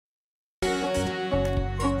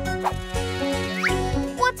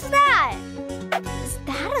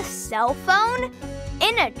cell phone?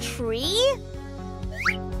 In a tree?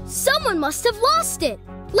 Someone must have lost it.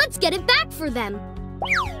 Let's get it back for them.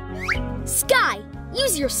 Sky,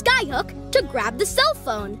 use your skyhook to grab the cell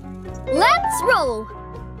phone. Let's roll.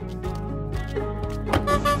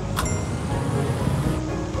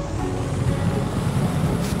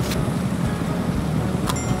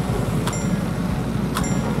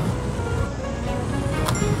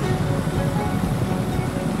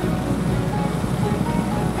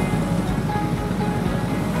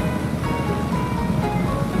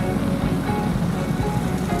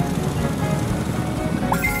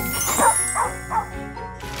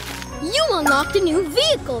 Unlocked a new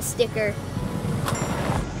vehicle sticker.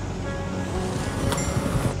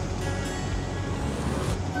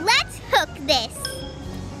 Let's hook this.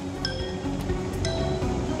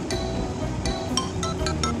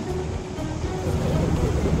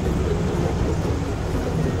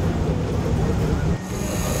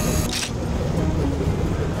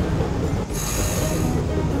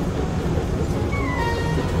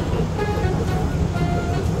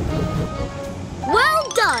 Well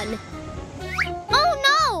done.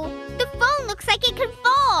 It can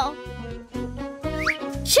fall.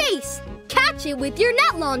 Chase, catch it with your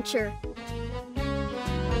net launcher.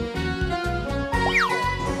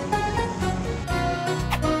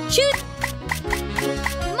 Shoot!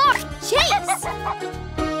 More, Chase!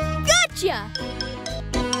 Gotcha!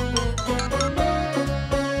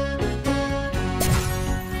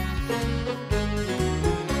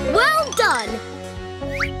 Well done!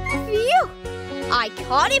 Phew! I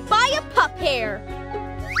caught it by a pup hair.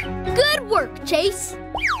 Good work, Chase.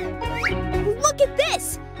 Look at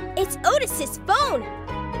this! It's Otis's phone.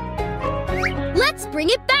 Let's bring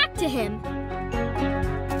it back to him.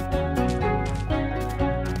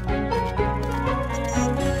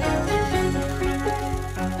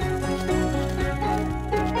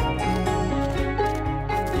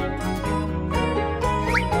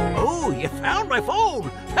 Oh, you found my phone!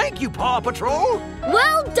 Thank you, Paw Patrol!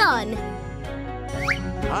 Well done!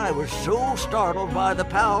 I was so startled by the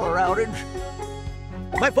power outage.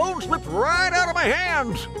 My phone slipped right out of my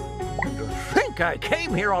hands. And to think I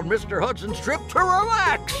came here on Mr. Hudson's trip to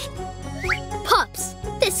relax. Pups,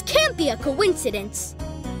 this can't be a coincidence.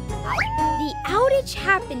 The outage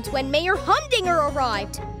happened when Mayor Humdinger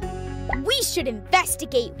arrived. We should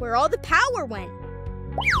investigate where all the power went.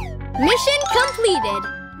 Mission completed.